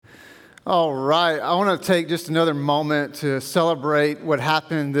All right, I want to take just another moment to celebrate what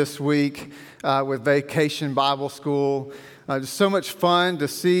happened this week with Vacation Bible School. Just so much fun to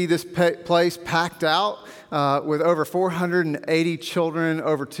see this place packed out with over 480 children,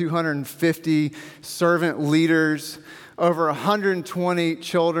 over 250 servant leaders, over 120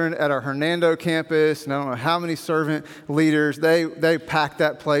 children at our Hernando campus, and I don't know how many servant leaders. They packed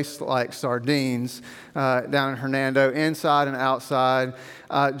that place like sardines down in Hernando, inside and outside.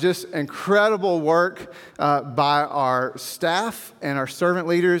 Just incredible work by our staff and our servant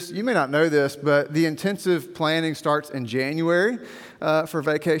leaders. You may not know this, but the intensive planning starts in January for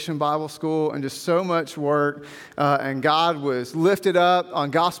Vacation Bible School, and just so much work. And God was lifted up on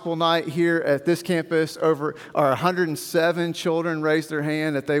Gospel Night here at this campus. Over our 107 children raised their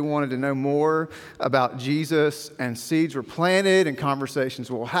hand that they wanted to know more about Jesus, and seeds were planted and conversations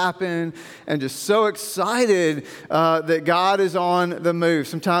will happen. And just so excited that God is on the move.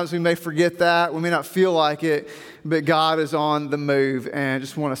 Sometimes we may forget that. We may not feel like it, but God is on the move, and I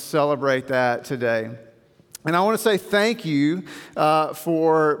just want to celebrate that today. And I want to say thank you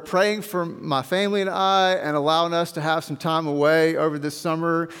for praying for my family and I, and allowing us to have some time away over this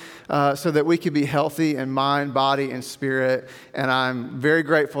summer so that we could be healthy in mind, body, and spirit. And I'm very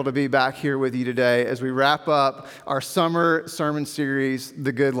grateful to be back here with you today as we wrap up our summer sermon series,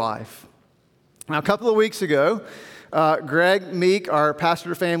 The Good Life. Now, a couple of weeks ago, Greg Meek, our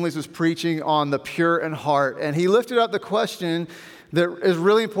pastor of families, was preaching on the pure in heart, and he lifted up the question that is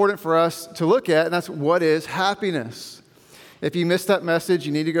really important for us to look at, and that's what is happiness. If you missed that message,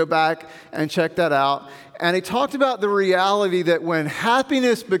 you need to go back and check that out. And he talked about the reality that when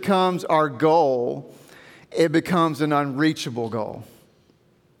happiness becomes our goal, it becomes an unreachable goal.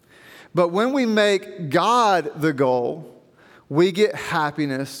 But when we make God the goal, we get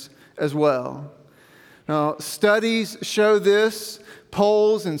happiness as well. Now, studies show this.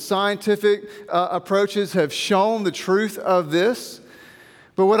 Polls and scientific approaches have shown the truth of this.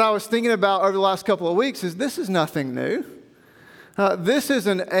 But what I was thinking about over the last couple of weeks is this is nothing new. This is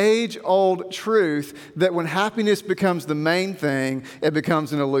an age-old truth that when happiness becomes the main thing, it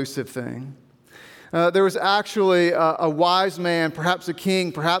becomes an elusive thing. There was actually a wise man, perhaps a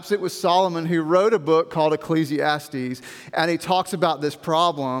king, perhaps it was Solomon, who wrote a book called Ecclesiastes, and he talks about this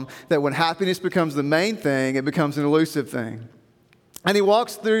problem that when happiness becomes the main thing, it becomes an elusive thing. And he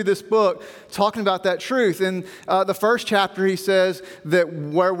walks through this book talking about that truth. In the first chapter, he says that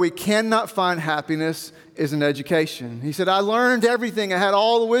where we cannot find happiness is in education. He said, I learned everything. I had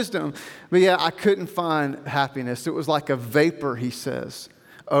all the wisdom. But yeah, I couldn't find happiness. It was like a vapor, he says,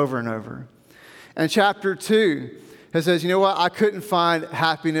 over and over. And chapter 2, he says, you know what? I couldn't find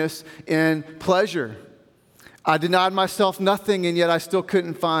happiness in pleasure. I denied myself nothing, and yet I still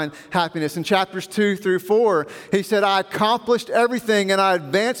couldn't find happiness. In chapters 2 through 4, he said, I accomplished everything, and I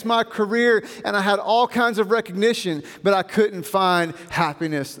advanced my career, and I had all kinds of recognition, but I couldn't find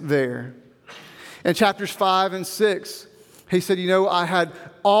happiness there. In chapters 5 and 6, he said, you know, I had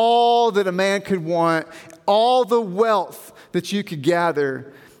all that a man could want, all the wealth that you could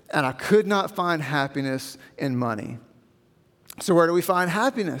gather, and I could not find happiness in money. So where do we find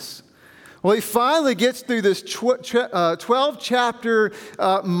happiness? Well, he finally gets through this 12-chapter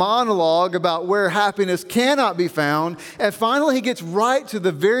monologue about where happiness cannot be found. And finally, he gets right to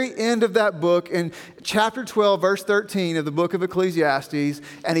the very end of that book in chapter 12, verse 13 of the book of Ecclesiastes.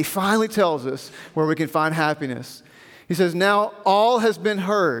 And he finally tells us where we can find happiness. He says, now all has been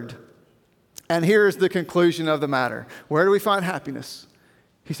heard. And here is the conclusion of the matter. Where do we find happiness?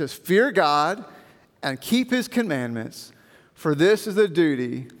 He says, fear God and keep his commandments, for this is the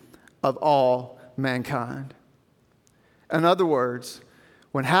duty of all mankind. In other words,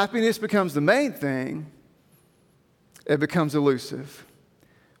 when happiness becomes the main thing, it becomes elusive.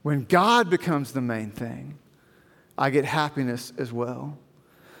 When God becomes the main thing, I get happiness as well.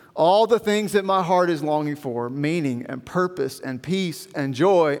 All the things that my heart is longing for, meaning and purpose and peace and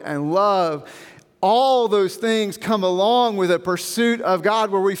joy and love, all those things come along with a pursuit of God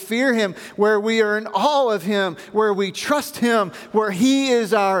where we fear him, where we are in awe of him, where we trust him, where he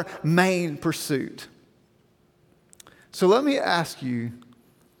is our main pursuit. So let me ask you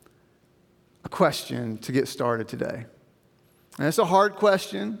a question to get started today. And it's a hard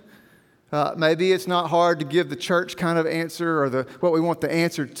question. Maybe it's not hard to give the church kind of answer or what we want the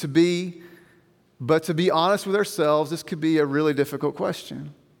answer to be. But to be honest with ourselves, this could be a really difficult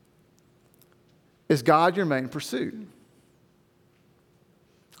question. Is God your main pursuit?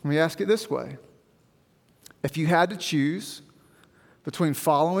 Let me ask it this way. If you had to choose between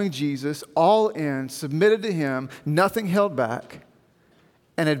following Jesus, all in, submitted to him, nothing held back,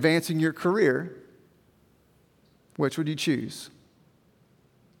 and advancing your career, which would you choose?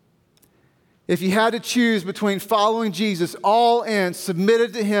 If you had to choose between following Jesus all in,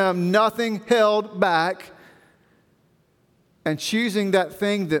 submitted to him, nothing held back, and choosing that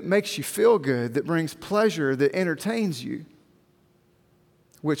thing that makes you feel good, that brings pleasure, that entertains you,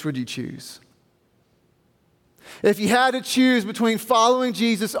 which would you choose? If you had to choose between following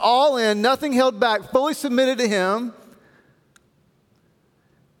Jesus all in, nothing held back, fully submitted to him,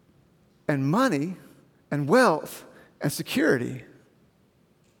 and money and wealth and security,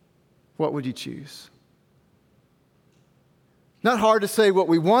 what would you choose? Not hard to say what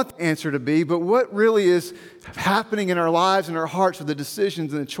we want the answer to be, but what really is happening in our lives and our hearts with the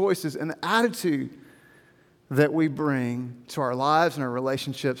decisions and the choices and the attitude that we bring to our lives and our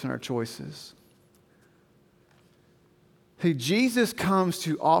relationships and our choices. Hey, Jesus comes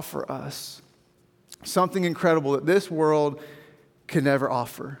to offer us something incredible that this world can never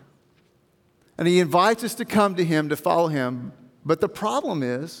offer. And he invites us to come to him, to follow him. But the problem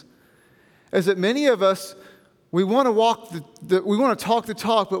is that many of us, we want to we want to talk the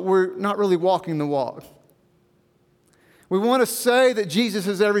talk, but we're not really walking the walk. We want to say that Jesus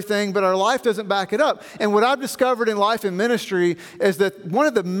is everything, but our life doesn't back it up. And what I've discovered in life and ministry is that one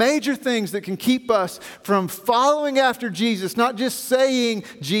of the major things that can keep us from following after Jesus, not just saying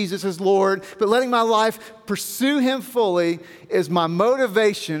Jesus is Lord, but letting my life pursue him fully, is my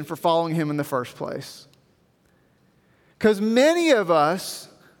motivation for following him in the first place. Because many of us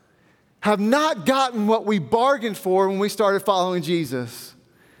have not gotten what we bargained for when we started following Jesus.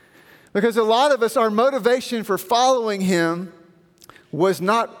 Because a lot of us, our motivation for following him was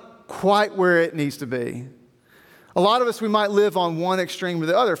not quite where it needs to be. A lot of us, we might live on one extreme or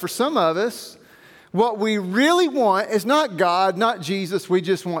the other. For some of us, what we really want is not God, not Jesus, we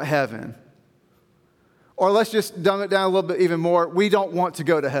just want heaven. Or let's just dumb it down a little bit even more, we don't want to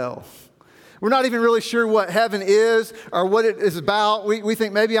go to hell. We're not even really sure what heaven is or what it is about. We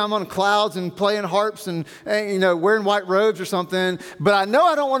think maybe I'm on clouds and playing harps and wearing white robes or something. But I know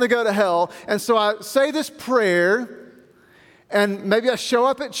I don't want to go to hell. And so I say this prayer, and maybe I show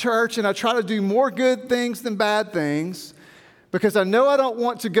up at church and I try to do more good things than bad things because I know I don't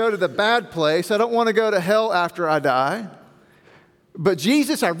want to go to the bad place. I don't want to go to hell after I die. But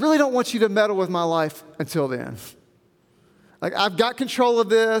Jesus, I really don't want you to meddle with my life until then. Like, I've got control of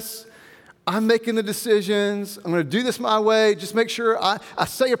this. I'm making the decisions. I'm going to do this my way. Just make sure I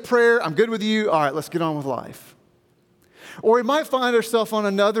say a prayer. I'm good with you. All right, let's get on with life. Or we might find ourselves on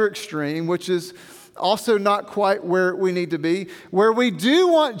another extreme, which is also not quite where we need to be, where we do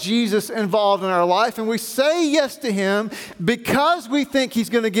want Jesus involved in our life, and we say yes to him because we think he's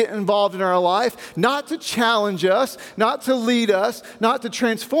going to get involved in our life, not to challenge us, not to lead us, not to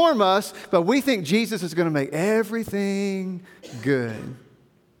transform us, but we think Jesus is going to make everything good.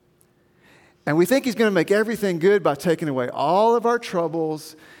 And we think he's going to make everything good by taking away all of our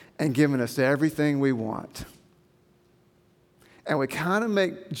troubles and giving us everything we want. And we kind of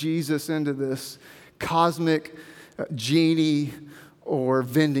make Jesus into this cosmic genie or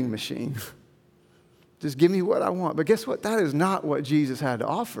vending machine. Just give me what I want. But guess what? That is not what Jesus had to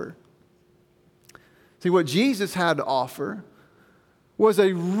offer. See, what Jesus had to offer was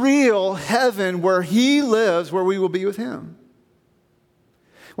a real heaven where he lives, where we will be with him.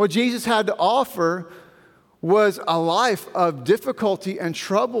 What Jesus had to offer was a life of difficulty and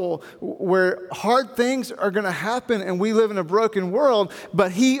trouble where hard things are going to happen and we live in a broken world,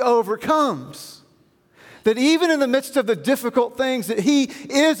 but he overcomes. That even in the midst of the difficult things that he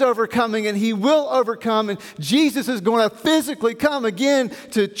is overcoming and he will overcome, and Jesus is going to physically come again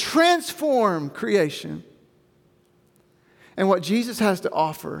to transform creation. And what Jesus has to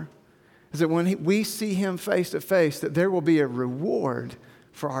offer is that when we see him face to face, that there will be a reward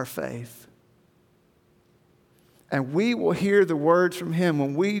for our faith. And we will hear the words from him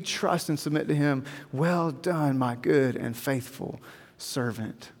when we trust and submit to him. Well done, my good and faithful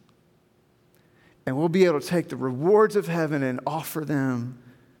servant. And we'll be able to take the rewards of heaven and offer them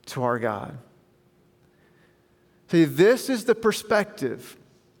to our God. See, this is the perspective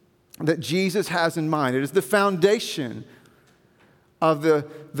that Jesus has in mind. It is the foundation of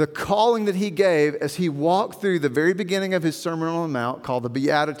the calling that he gave as he walked through the very beginning of his Sermon on the Mount, called the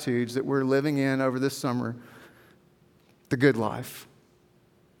Beatitudes, that we're living in over this summer, the good life.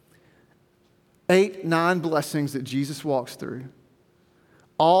 8, 9 blessings that Jesus walks through,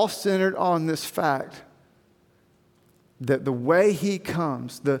 all centered on this fact that the way he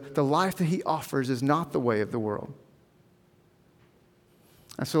comes, the life that he offers, is not the way of the world.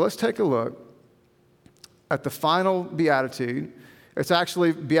 And so let's take a look at the final beatitude. It's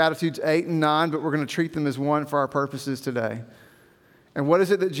actually Beatitudes 8 and 9, but we're going to treat them as one for our purposes today. And what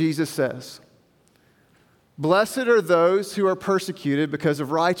is it that Jesus says? Blessed are those who are persecuted because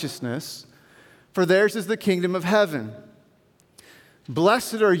of righteousness, for theirs is the kingdom of heaven.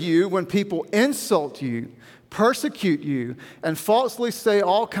 Blessed are you when people insult you, persecute you, and falsely say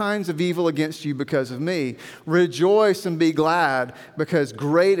all kinds of evil against you because of me. Rejoice and be glad, because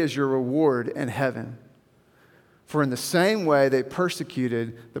great is your reward in heaven. For in the same way they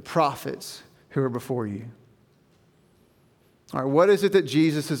persecuted the prophets who were before you. All right, what is it that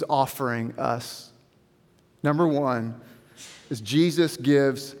Jesus is offering us? Number one is Jesus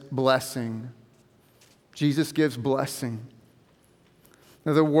gives blessing. Jesus gives blessing.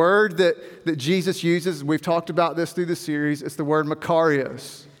 Now, the word that Jesus uses, we've talked about this through the series, it's the word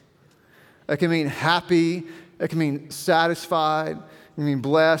makarios. It can mean happy, it can mean satisfied, it can mean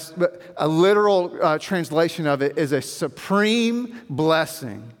blessed, but a literal translation of it is a supreme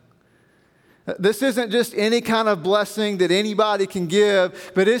blessing. This isn't just any kind of blessing that anybody can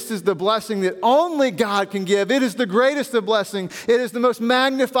give, but this is the blessing that only God can give. It is the greatest of blessings. It is the most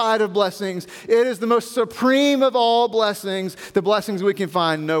magnified of blessings. It is the most supreme of all blessings, the blessings we can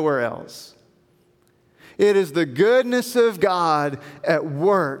find nowhere else. It is the goodness of God at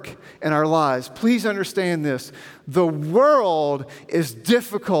work in our lives. Please understand this. The world is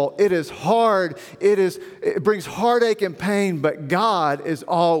difficult. It is hard. It brings heartache and pain, but God is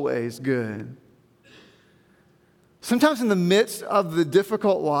always good. Sometimes in the midst of the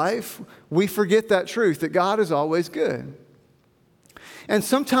difficult life, we forget that truth, that God is always good. And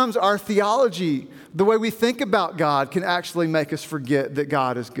sometimes our theology, the way we think about God, can actually make us forget that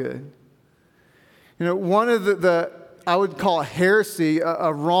God is good. You know, one of the I would call a heresy,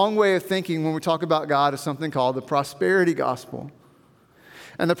 a wrong way of thinking when we talk about God, is something called the prosperity gospel.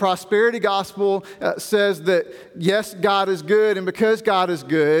 And the prosperity gospel says that, yes, God is good, and because God is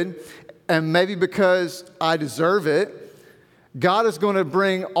good, and maybe because I deserve it, God is going to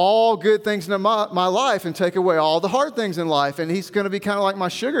bring all good things into my life and take away all the hard things in life. And He's going to be kind of like my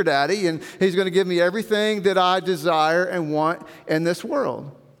sugar daddy, and He's going to give me everything that I desire and want in this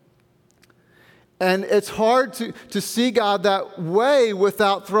world. And it's hard to see God that way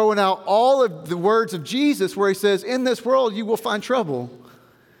without throwing out all of the words of Jesus where He says, in this world you will find trouble.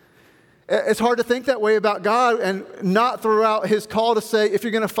 It's hard to think that way about God and not throw out His call to say, if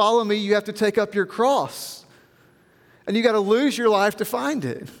you're going to follow me, you have to take up your cross. And you got to lose your life to find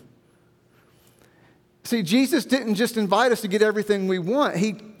it. See, Jesus didn't just invite us to get everything we want.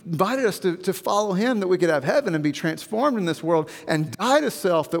 He invited us to follow Him that we could have heaven and be transformed in this world and die to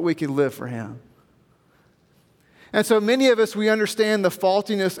self that we could live for Him. And so many of us, we understand the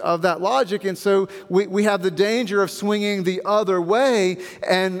faultiness of that logic, and so we have the danger of swinging the other way,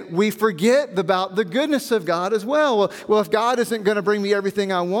 and we forget about the goodness of God as well. Well, if God isn't going to bring me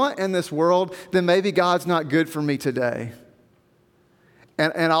everything I want in this world, then maybe God's not good for me today.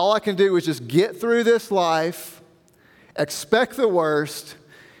 And all I can do is just get through this life, expect the worst,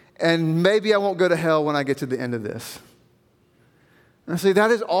 and maybe I won't go to hell when I get to the end of this. And see,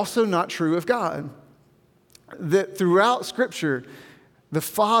 that is also not true of God. That throughout Scripture, the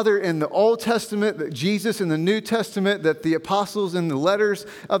Father in the Old Testament, that Jesus in the New Testament, that the apostles in the letters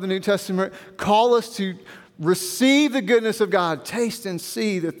of the New Testament call us to receive the goodness of God. Taste and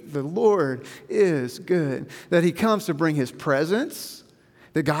see that the Lord is good. That He comes to bring His presence,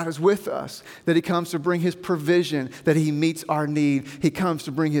 that God is with us, that He comes to bring His provision, that He meets our need. He comes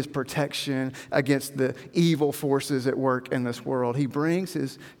to bring His protection against the evil forces at work in this world. He brings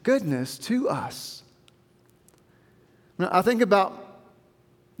His goodness to us. Now, I think about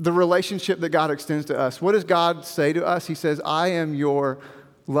the relationship that God extends to us. What does God say to us? He says, I am your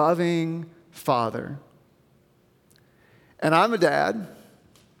loving Father. And I'm a dad,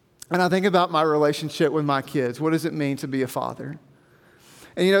 and I think about my relationship with my kids. What does it mean to be a father?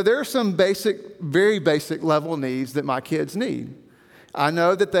 And you know, there are some basic, very basic level needs that my kids need. I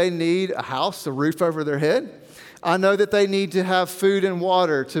know that they need a house, a roof over their head. I know that they need to have food and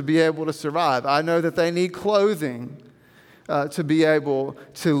water to be able to survive. I know that they need clothing to be able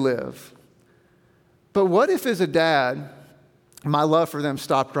to live. But what if, as a dad, my love for them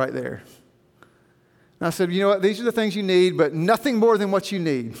stopped right there? And I said, you know what, these are the things you need, but nothing more than what you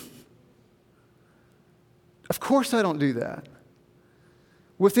need. Of course I don't do that.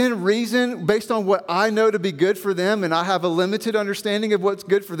 Within reason, based on what I know to be good for them, and I have a limited understanding of what's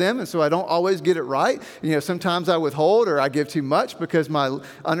good for them, and so I don't always get it right. You know, sometimes I withhold or I give too much because my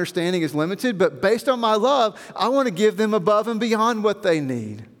understanding is limited, but based on my love, I want to give them above and beyond what they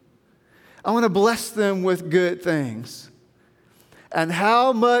need. I want to bless them with good things. And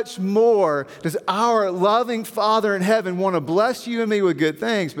how much more does our loving Father in heaven want to bless you and me with good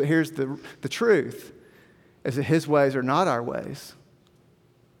things? But here's the truth, is that His ways are not our ways.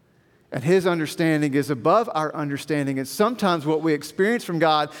 And His understanding is above our understanding. And sometimes what we experience from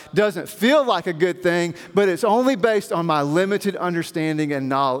God doesn't feel like a good thing, but it's only based on my limited understanding and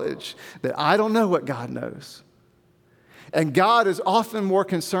knowledge that I don't know what God knows. And God is often more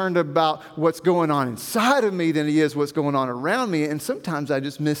concerned about what's going on inside of me than He is what's going on around me. And sometimes I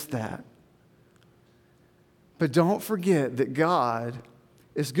just miss that. But don't forget that God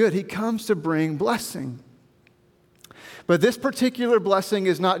is good. He comes to bring blessing. But this particular blessing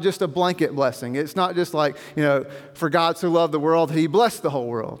is not just a blanket blessing. It's not just like, for God so loved the world that He blessed the whole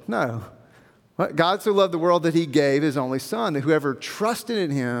world. No. God so loved the world that He gave His only Son, that whoever trusted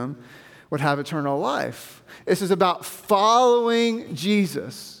in Him would have eternal life. This is about following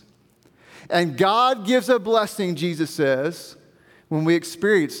Jesus. And God gives a blessing, Jesus says, when we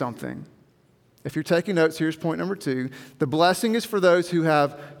experience something. If you're taking notes, here's point number 2. The blessing is for those who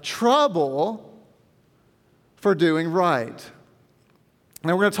have trouble for doing right.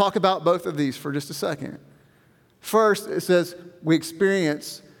 Now we're going to talk about both of these for just a second. First, it says we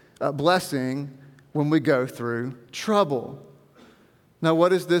experience a blessing when we go through trouble. Now,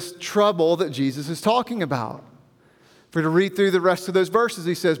 what is this trouble that Jesus is talking about? If we're to read through the rest of those verses,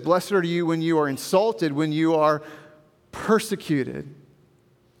 He says, "Blessed are you when you are insulted, when you are persecuted."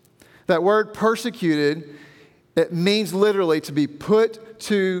 That word persecuted, it means literally to be put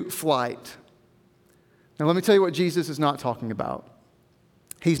to flight. Now, let me tell you what Jesus is not talking about.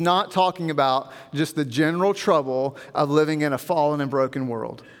 He's not talking about just the general trouble of living in a fallen and broken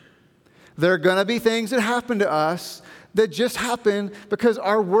world. There are going to be things that happen to us that just happen because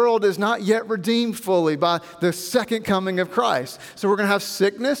our world is not yet redeemed fully by the second coming of Christ. So we're going to have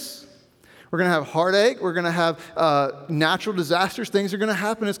sickness. We're going to have heartache. We're going to have natural disasters. Things are going to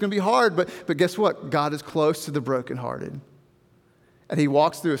happen. It's going to be hard. But guess what? God is close to the brokenhearted. And He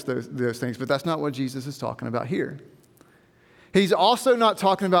walks through us those things, but that's not what Jesus is talking about here. He's also not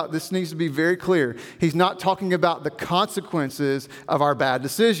talking about, this needs to be very clear, He's not talking about the consequences of our bad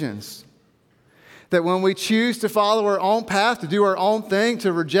decisions. That when we choose to follow our own path, to do our own thing,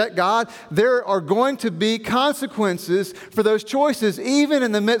 to reject God, there are going to be consequences for those choices, even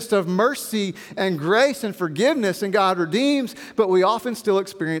in the midst of mercy and grace and forgiveness, and God redeems, but we often still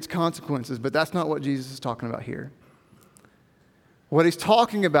experience consequences. But that's not what Jesus is talking about here. What He's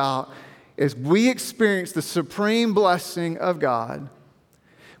talking about is we experience the supreme blessing of God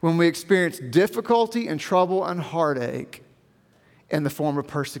when we experience difficulty and trouble and heartache in the form of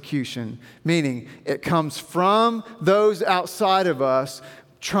persecution, meaning it comes from those outside of us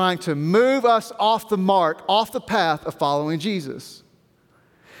trying to move us off the mark, off the path of following Jesus.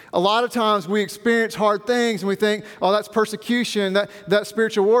 A lot of times we experience hard things and we think, oh, that's persecution, that's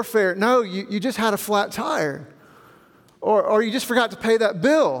spiritual warfare. No, you just had a flat tire. Or you just forgot to pay that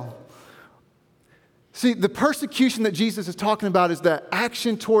bill. See, the persecution that Jesus is talking about is that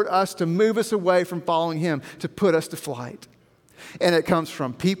action toward us to move us away from following Him, to put us to flight. And it comes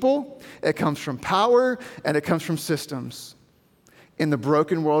from people, it comes from power, and it comes from systems in the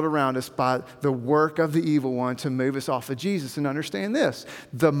broken world around us by the work of the evil one to move us off of Jesus. And understand this,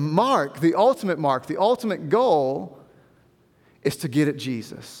 the ultimate goal is to get at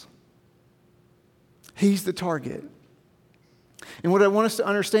Jesus. He's the target. And what I want us to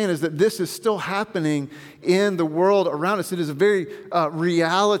understand is that this is still happening in the world around us. It is a very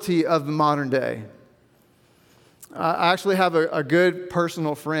reality of the modern day. I actually have a good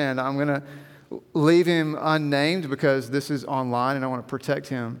personal friend. I'm going to leave him unnamed because this is online and I want to protect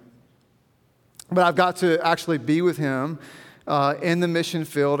him. But I've got to actually be with him in the mission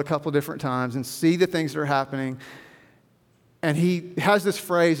field a couple different times and see the things that are happening. And he has this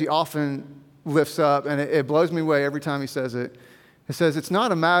phrase he often lifts up, and it blows me away every time he says it. It says, it's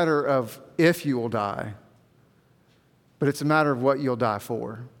not a matter of if you will die, but it's a matter of what you'll die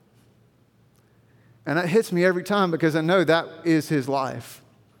for. And that hits me every time because I know that is his life.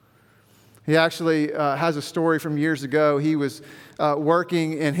 He actually has a story from years ago. He was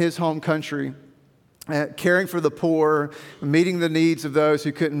working in his home country, caring for the poor, meeting the needs of those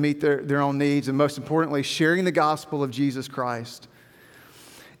who couldn't meet their own needs, and most importantly, sharing the gospel of Jesus Christ.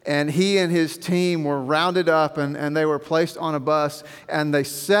 And he and his team were rounded up and they were placed on a bus, and they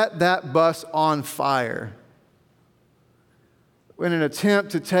set that bus on fire in an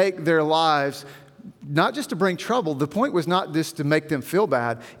attempt to take their lives, not just to bring trouble. The point was not just to make them feel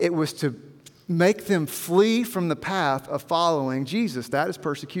bad. It was to make them flee from the path of following Jesus. That is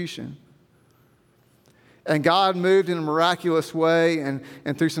persecution. And God moved in a miraculous way and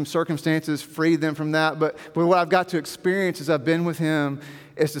through some circumstances freed them from that. But what I've got to experience as I've been with him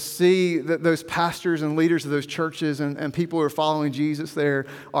is to see that those pastors and leaders of those churches and people who are following Jesus there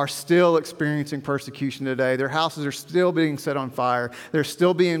are still experiencing persecution today. Their houses are still being set on fire. They're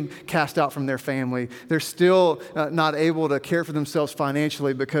still being cast out from their family. They're still not able to care for themselves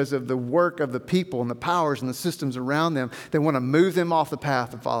financially because of the work of the people and the powers and the systems around them that want to move them off the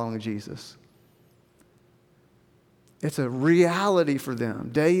path of following Jesus. It's a reality for them,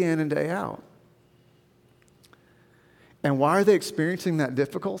 day in and day out. And why are they experiencing that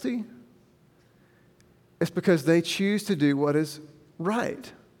difficulty? It's because they choose to do what is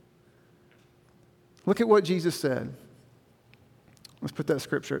right. Look at what Jesus said. Let's put that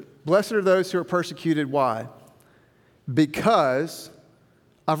scripture. Blessed are those who are persecuted. Why? Because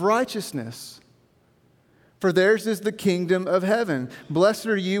of righteousness. For theirs is the kingdom of heaven. Blessed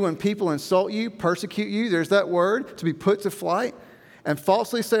are you when people insult you, persecute you. There's that word, to be put to flight, and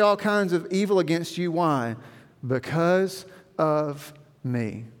falsely say all kinds of evil against you. Why? Because of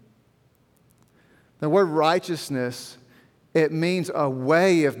me. The word righteousness, it means a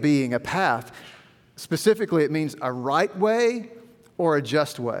way of being, a path. Specifically, it means a right way or a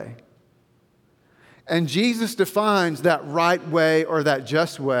just way. And Jesus defines that right way or that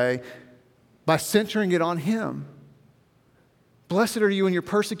just way by centering it on him. Blessed are you when you're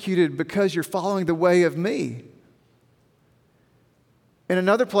persecuted because you're following the way of me. In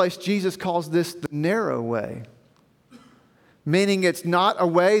another place, Jesus calls this the narrow way, meaning it's not a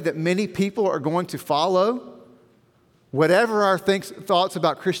way that many people are going to follow. Whatever our thoughts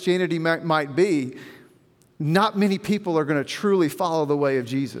about Christianity might be, not many people are going to truly follow the way of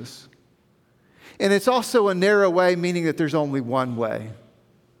Jesus. And it's also a narrow way, meaning that there's only one way.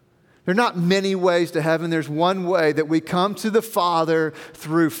 There are not many ways to heaven. There's one way, that we come to the Father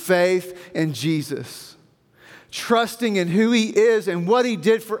through faith in Jesus. Trusting in who he is and what he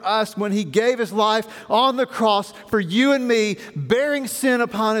did for us when he gave his life on the cross for you and me, bearing sin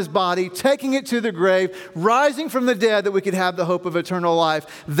upon his body, taking it to the grave, rising from the dead that we could have the hope of eternal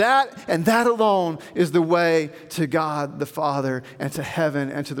life. That and that alone is the way to God the Father and to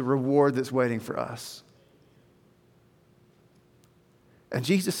heaven and to the reward that's waiting for us. And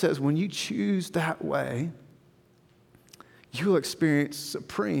Jesus says, when you choose that way, you'll experience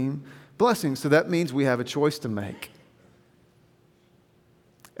supreme blessings. So that means we have a choice to make.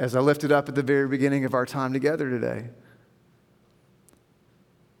 As I lifted up at the very beginning of our time together today,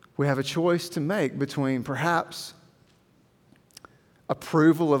 we have a choice to make between perhaps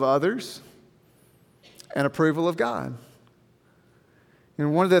approval of others and approval of God.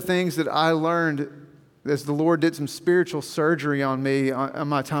 And one of the things that I learned as the Lord did some spiritual surgery on me on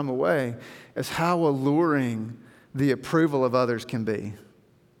my time away is how alluring the approval of others can be,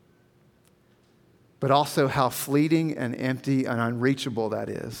 but also how fleeting and empty and unreachable that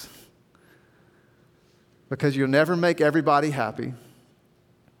is. Because you'll never make everybody happy,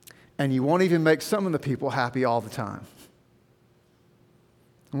 and you won't even make some of the people happy all the time.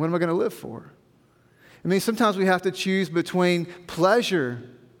 And what am I going to live for? I mean, sometimes we have to choose between pleasure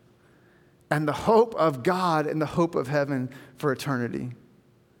and the hope of God and the hope of heaven for eternity.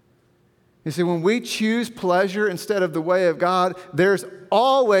 You see, when we choose pleasure instead of the way of God, there's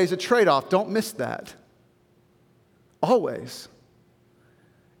always a trade-off. Don't miss that. Always.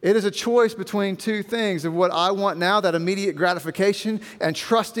 It is a choice between two things of what I want now, that immediate gratification, and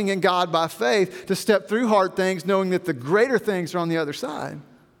trusting in God by faith to step through hard things, knowing that the greater things are on the other side.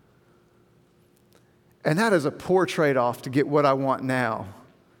 And that is a poor trade-off to get what I want now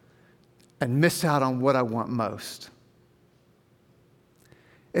and miss out on what I want most.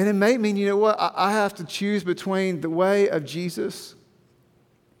 And it may mean, you know what, I have to choose between the way of Jesus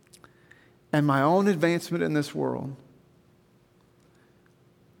and my own advancement in this world.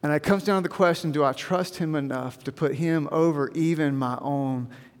 And it comes down to the question, do I trust him enough to put him over even my own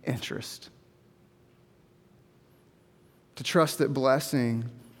interest? To trust that blessing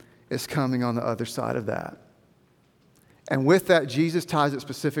is coming on the other side of that. And with that, Jesus ties it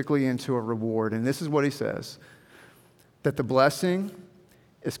specifically into a reward. And this is what he says, that the blessing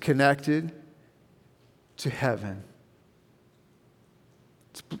is connected to heaven.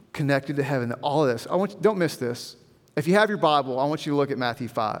 It's connected to heaven. All of this. Don't miss this. If you have your Bible, I want you to look at Matthew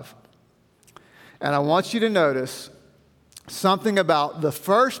 5. And I want you to notice something about the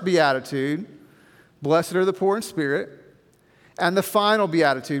first beatitude, blessed are the poor in spirit, and the final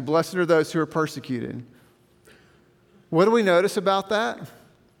beatitude, blessed are those who are persecuted. What do we notice about that?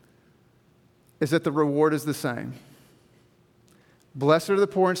 Is that the reward is the same. Blessed are the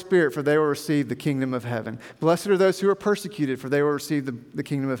poor in spirit, for they will receive the kingdom of heaven. Blessed are those who are persecuted, for they will receive the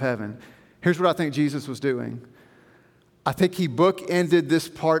kingdom of heaven. Here's what I think Jesus was doing. I think he bookended this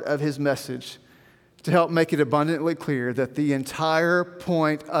part of his message to help make it abundantly clear that the entire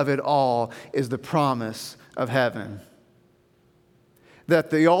point of it all is the promise of heaven. That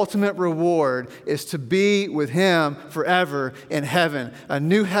the ultimate reward is to be with him forever in heaven. A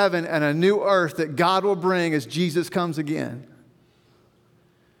new heaven and a new earth that God will bring as Jesus comes again.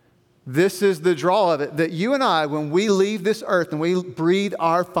 This is the draw of it, that you and I, when we leave this earth and we breathe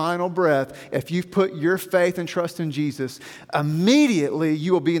our final breath, if you've put your faith and trust in Jesus, immediately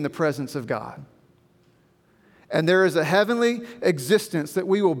you will be in the presence of God. And there is a heavenly existence that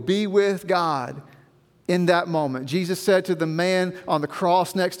we will be with God in that moment. Jesus said to the man on the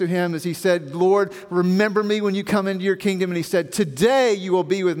cross next to him as he said, Lord, remember me when you come into your kingdom. And he said, today you will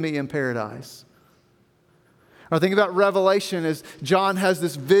be with me in paradise. Or think about Revelation as John has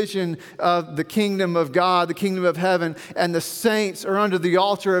this vision of the kingdom of God, the kingdom of heaven, and the saints are under the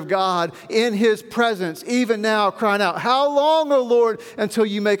altar of God in his presence, even now crying out, how long, O Lord, until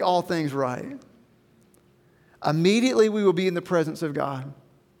you make all things right? Immediately we will be in the presence of God.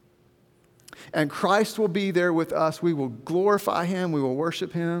 And Christ will be there with us. We will glorify him. We will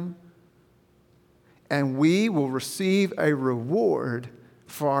worship him. And we will receive a reward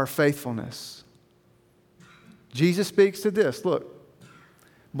for our faithfulness. Jesus speaks to this. Look,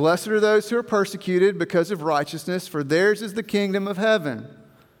 blessed are those who are persecuted because of righteousness, for theirs is the kingdom of heaven.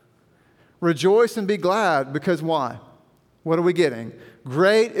 Rejoice and be glad, because why? What are we getting?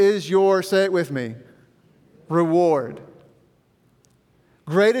 Great is your, say it with me, reward.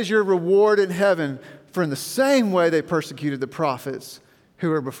 Great is your reward in heaven, for in the same way they persecuted the prophets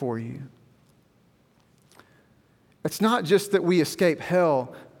who are before you. It's not just that we escape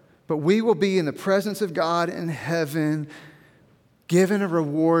hell, but we will be in the presence of God in heaven, given a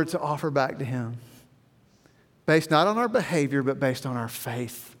reward to offer back to him. Based not on our behavior, but based on our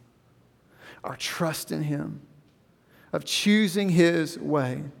faith, our trust in him, of choosing his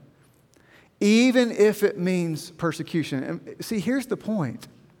way. Even if it means persecution. And see, here's the point.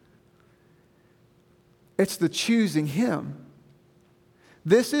 It's the choosing him.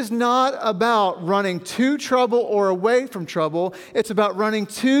 This is not about running to trouble or away from trouble. It's about running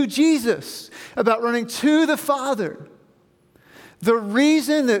to Jesus, about running to the Father. The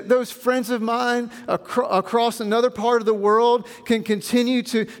reason that those friends of mine across another part of the world can continue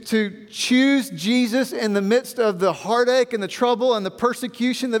to choose Jesus in the midst of the heartache and the trouble and the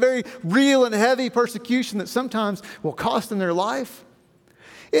persecution, the very real and heavy persecution that sometimes will cost them their life,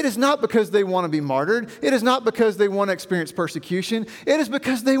 it is not because they want to be martyred. It is not because they want to experience persecution. It is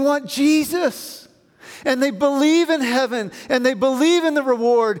because they want Jesus. And they believe in heaven, and they believe in the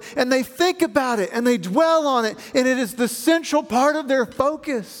reward, and they think about it, and they dwell on it, and it is the central part of their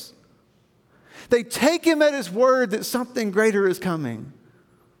focus. They take him at his word that something greater is coming.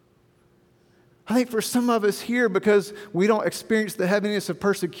 I think for some of us here, because we don't experience the heaviness of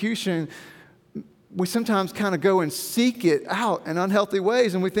persecution, we sometimes kind of go and seek it out in unhealthy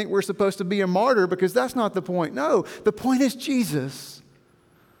ways, and we think we're supposed to be a martyr because that's not the point. No, the point is Jesus.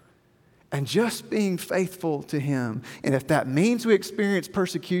 And just being faithful to him. And if that means we experience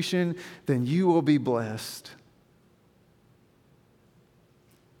persecution, then you will be blessed.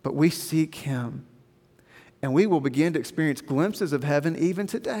 But we seek him. And we will begin to experience glimpses of heaven even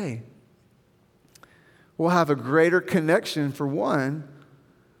today. We'll have a greater connection, for one,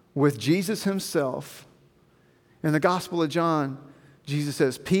 with Jesus himself. In the Gospel of John, Jesus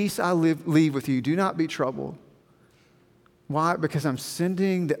says, peace I leave with you. Do not be troubled. Why? Because I'm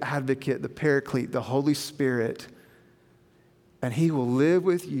sending the advocate, the paraclete, the Holy Spirit, and he will live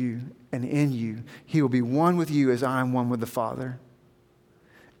with you and in you. He will be one with you as I am one with the Father.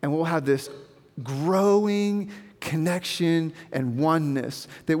 And we'll have this growing connection and oneness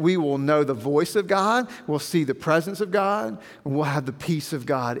that we will know the voice of God, we'll see the presence of God, and we'll have the peace of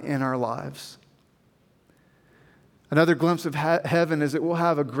God in our lives. Another glimpse of heaven is that we'll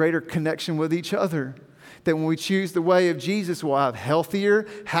have a greater connection with each other. That when we choose the way of Jesus, we'll have healthier,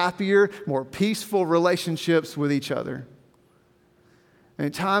 happier, more peaceful relationships with each other.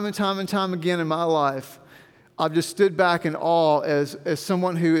 And time again in my life, I've just stood back in awe as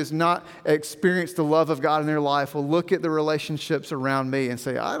someone who has not experienced the love of God in their life will look at the relationships around me and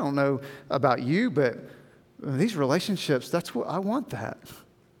say, I don't know about you, but these relationships, that's what I want that.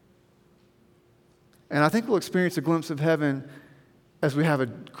 And I think we'll experience a glimpse of heaven as we have a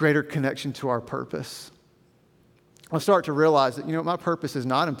greater connection to our purpose. I'll start to realize that, my purpose is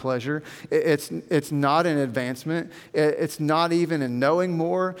not in pleasure. It's not in advancement. It's not even in knowing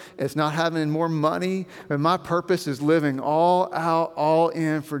more. It's not having more money. But my purpose is living all out, all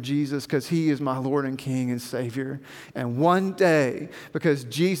in for Jesus, because he is my Lord and King and Savior. And one day, because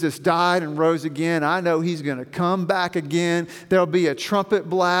Jesus died and rose again, I know he's going to come back again. There'll be a trumpet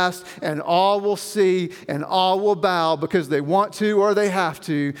blast, and all will see and all will bow because they want to or they have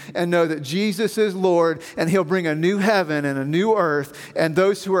to, and know that Jesus is Lord, and he'll bring a new heaven and a new earth, and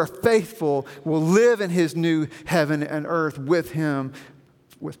those who are faithful will live in his new heaven and earth with him,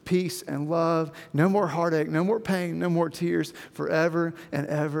 with peace and love. No more heartache, no more pain, no more tears, forever and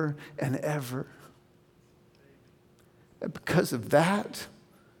ever and ever. And because of that,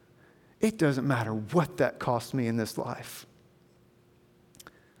 it doesn't matter what that costs me in this life.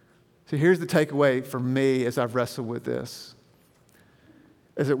 So here's the takeaway for me as I've wrestled with this,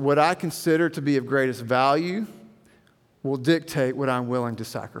 is that what I consider to be of greatest value will dictate what I'm willing to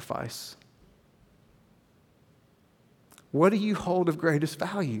sacrifice. What do you hold of greatest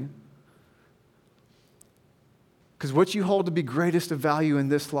value? Because what you hold to be greatest of value in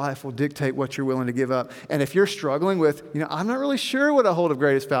this life will dictate what you're willing to give up. And if you're struggling with, I'm not really sure what I hold of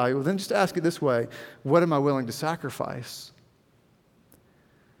greatest value, well, then just ask it this way: what am I willing to sacrifice?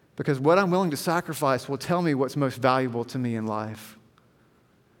 Because what I'm willing to sacrifice will tell me what's most valuable to me in life.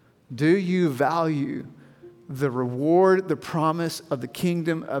 Do you value the reward, the promise of the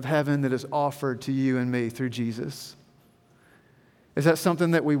kingdom of heaven that is offered to you and me through Jesus? Is that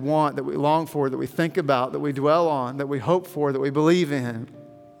something that we want, that we long for, that we think about, that we dwell on, that we hope for, that we believe in?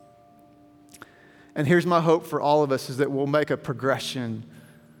 And here's my hope for all of us, is that we'll make a progression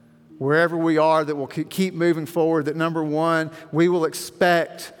wherever we are, that we'll keep moving forward, that number one, we will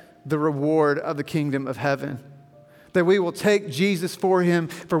expect the reward of the kingdom of heaven. That we will take Jesus for him,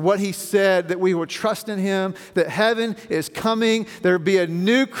 for what he said, that we will trust in him, that heaven is coming. There will be a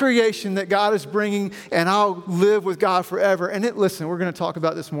new creation that God is bringing, and I'll live with God forever. And listen, we're going to talk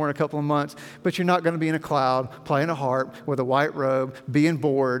about this more in a couple of months, but you're not going to be in a cloud, playing a harp with a white robe, being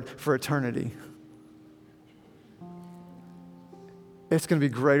bored for eternity. It's going to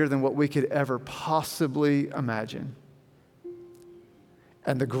be greater than what we could ever possibly imagine.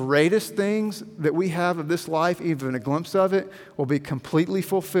 And the greatest things that we have of this life, even a glimpse of it, will be completely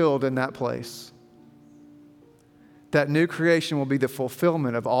fulfilled in that place. That new creation will be the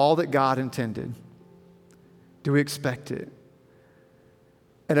fulfillment of all that God intended. Do we expect it?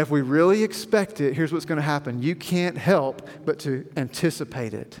 And if we really expect it, here's what's going to happen. You can't help but to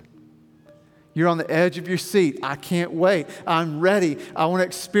anticipate it. You're on the edge of your seat. I can't wait. I'm ready. I want to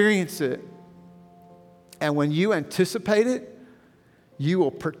experience it. And when you anticipate it, you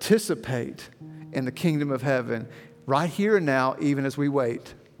will participate in the kingdom of heaven right here and now, even as we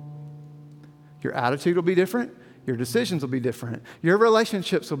wait. Your attitude will be different. Your decisions will be different. Your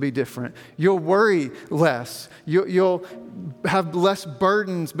relationships will be different. You'll worry less. You'll have less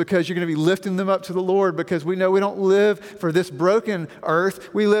burdens because you're going to be lifting them up to the Lord, because we know we don't live for this broken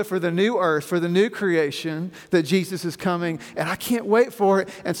earth. We live for the new earth, for the new creation that Jesus is coming, and I can't wait for it.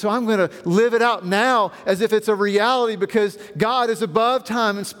 And so I'm going to live it out now as if it's a reality, because God is above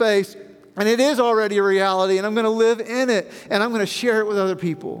time and space, and it is already a reality, and I'm going to live in it, and I'm going to share it with other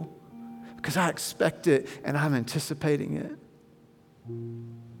people. Because I expect it and I'm anticipating it.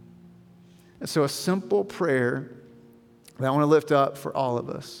 And so a simple prayer that I want to lift up for all of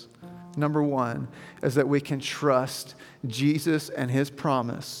us, number one, is that we can trust Jesus and his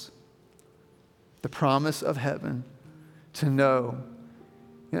promise, the promise of heaven, to know,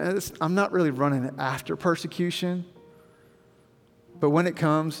 I'm not really running after persecution, but when it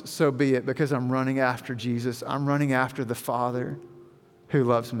comes, so be it, because I'm running after Jesus. I'm running after the Father who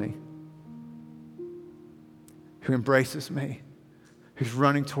loves me, who embraces me, who's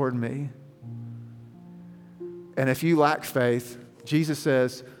running toward me. And if you lack faith, Jesus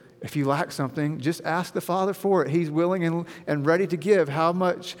says, if you lack something, just ask the Father for it. He's willing and ready to give. How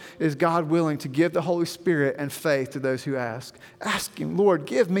much is God willing to give the Holy Spirit and faith to those who ask? Ask him, Lord,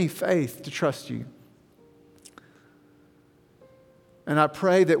 give me faith to trust you. And I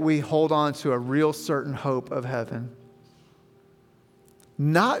pray that we hold on to a real certain hope of heaven.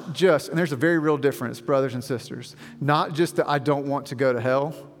 Not just, and there's a very real difference, brothers and sisters, not just that I don't want to go to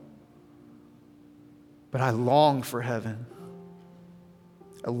hell, but I long for heaven.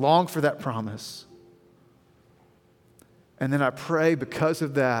 I long for that promise. And then I pray because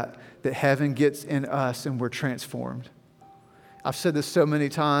of that heaven gets in us and we're transformed. I've said this so many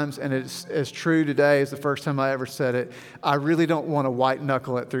times, and it's as true today as the first time I ever said it. I really don't want to white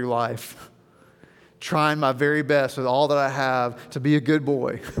knuckle it through life, trying my very best with all that I have to be a good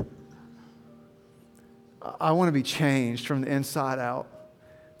boy. I want to be changed from the inside out.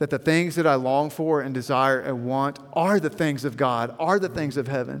 That the things that I long for and desire and want are the things of God, are the things of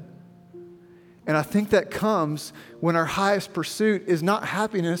heaven. And I think that comes when our highest pursuit is not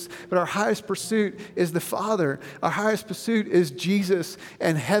happiness, but our highest pursuit is the Father. Our highest pursuit is Jesus,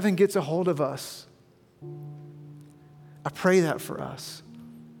 and heaven gets a hold of us. I pray that for us.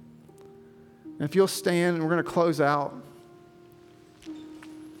 And if you'll stand, and we're going to close out.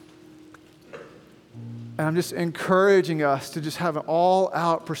 And I'm just encouraging us to just have an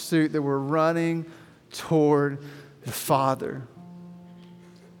all-out pursuit that we're running toward the Father.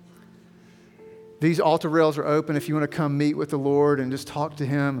 These altar rails are open if you want to come meet with the Lord and just talk to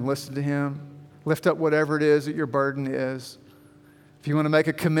Him and listen to Him. Lift up whatever it is that your burden is. If you want to make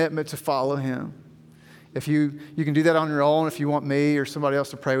a commitment to follow Him. If you can do that on your own. If you want me or somebody else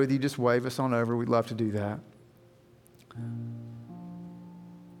to pray with you, just wave us on over. We'd love to do that.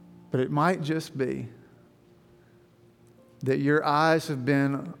 But it might just be that your eyes have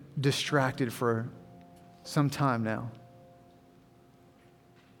been distracted for some time now,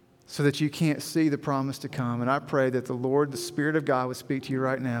 so that you can't see the promise to come. And I pray that the Lord, the Spirit of God, would speak to you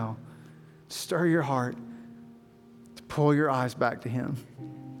right now. Stir your heart to pull your eyes back to Him.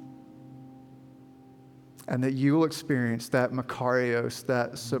 And that you will experience that Makarios,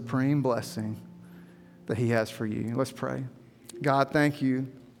 that supreme blessing that He has for you. Let's pray. God, thank you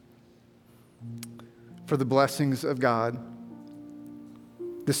for the blessings of God,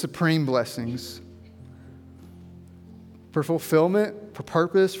 the supreme blessings, for fulfillment, for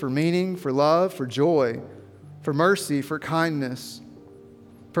purpose, for meaning, for love, for joy, for mercy, for kindness,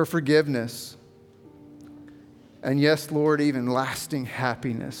 for forgiveness, and yes, Lord, even lasting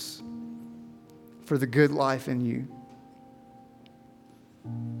happiness, for the good life in you.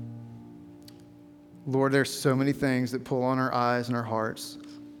 Lord, there's so many things that pull on our eyes and our hearts.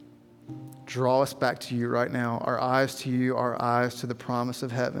 Draw us back to you right now, our eyes to you, our eyes to the promise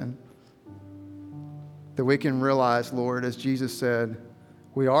of heaven. That we can realize, Lord, as Jesus said,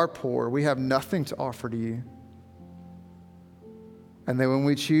 we are poor. We have nothing to offer to you. And that when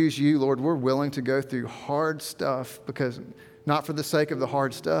we choose you, Lord, we're willing to go through hard stuff, because not for the sake of the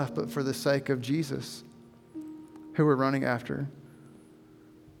hard stuff, but for the sake of Jesus, who we're running after.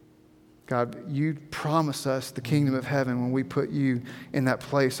 God, you promise us the kingdom of heaven when we put you in that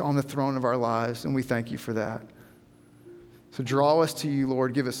place on the throne of our lives, and we thank you for that. So draw us to you,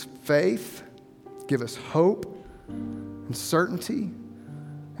 Lord. Give us faith, give us hope and certainty,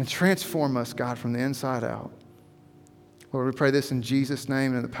 and transform us, God, from the inside out. Lord, we pray this in Jesus'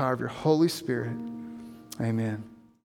 name and in the power of your Holy Spirit. Amen.